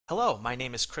Hello, my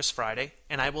name is Chris Friday,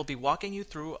 and I will be walking you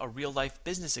through a real-life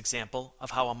business example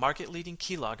of how a market-leading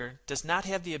keylogger does not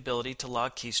have the ability to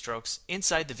log keystrokes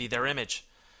inside the vThere image.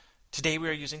 Today we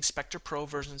are using Spectre Pro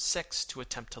version 6 to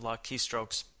attempt to log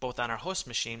keystrokes both on our host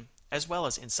machine as well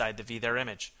as inside the vThere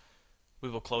image. We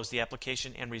will close the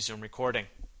application and resume recording.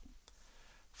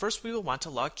 First, we will want to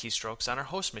log keystrokes on our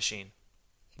host machine.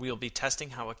 We will be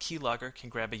testing how a keylogger can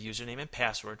grab a username and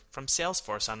password from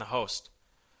Salesforce on the host.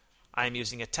 I am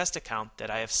using a test account that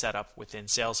I have set up within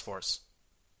Salesforce.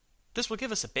 This will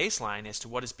give us a baseline as to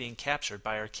what is being captured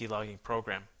by our keylogging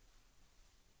program.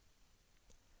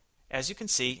 As you can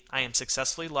see, I am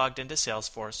successfully logged into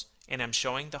Salesforce and am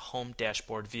showing the home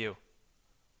dashboard view.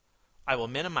 I will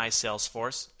minimize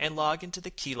Salesforce and log into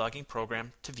the keylogging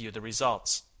program to view the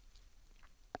results.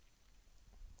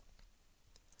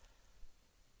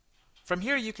 From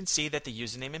here you can see that the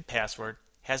username and password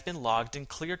has been logged in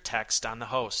clear text on the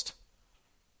host.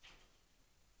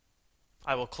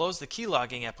 I will close the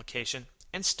keylogging application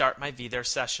and start my vThere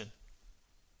session.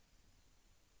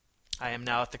 I am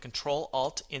now at the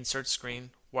Control-Alt-Insert screen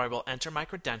where I will enter my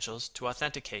credentials to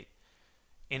authenticate.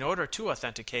 In order to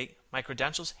authenticate, my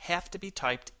credentials have to be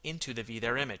typed into the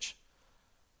vThere image.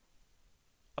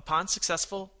 Upon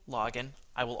successful login,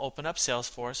 I will open up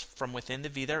Salesforce from within the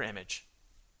vThere image.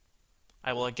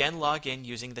 I will again log in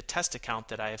using the test account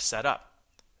that I have set up.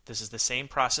 This is the same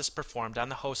process performed on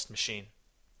the host machine.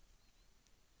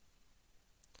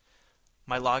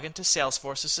 My login to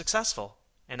Salesforce is successful,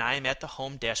 and I am at the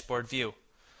home dashboard view.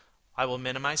 I will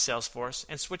minimize Salesforce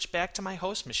and switch back to my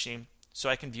host machine so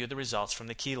I can view the results from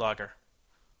the keylogger.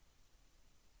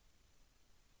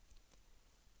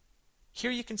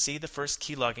 Here you can see the first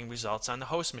keylogging results on the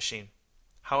host machine.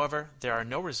 However, there are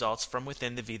no results from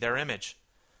within the vThere image.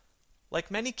 Like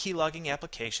many keylogging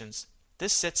applications,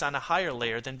 this sits on a higher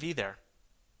layer than vThere.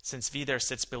 Since vThere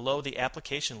sits below the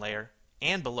application layer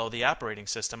and below the operating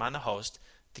system on the host,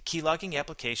 the keylogging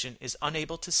application is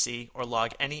unable to see or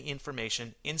log any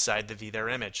information inside the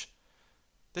vThere image.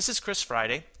 This is Chris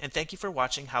Friday, and thank you for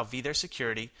watching how vThere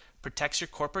Security protects your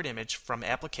corporate image from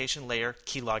application layer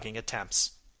keylogging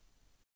attempts.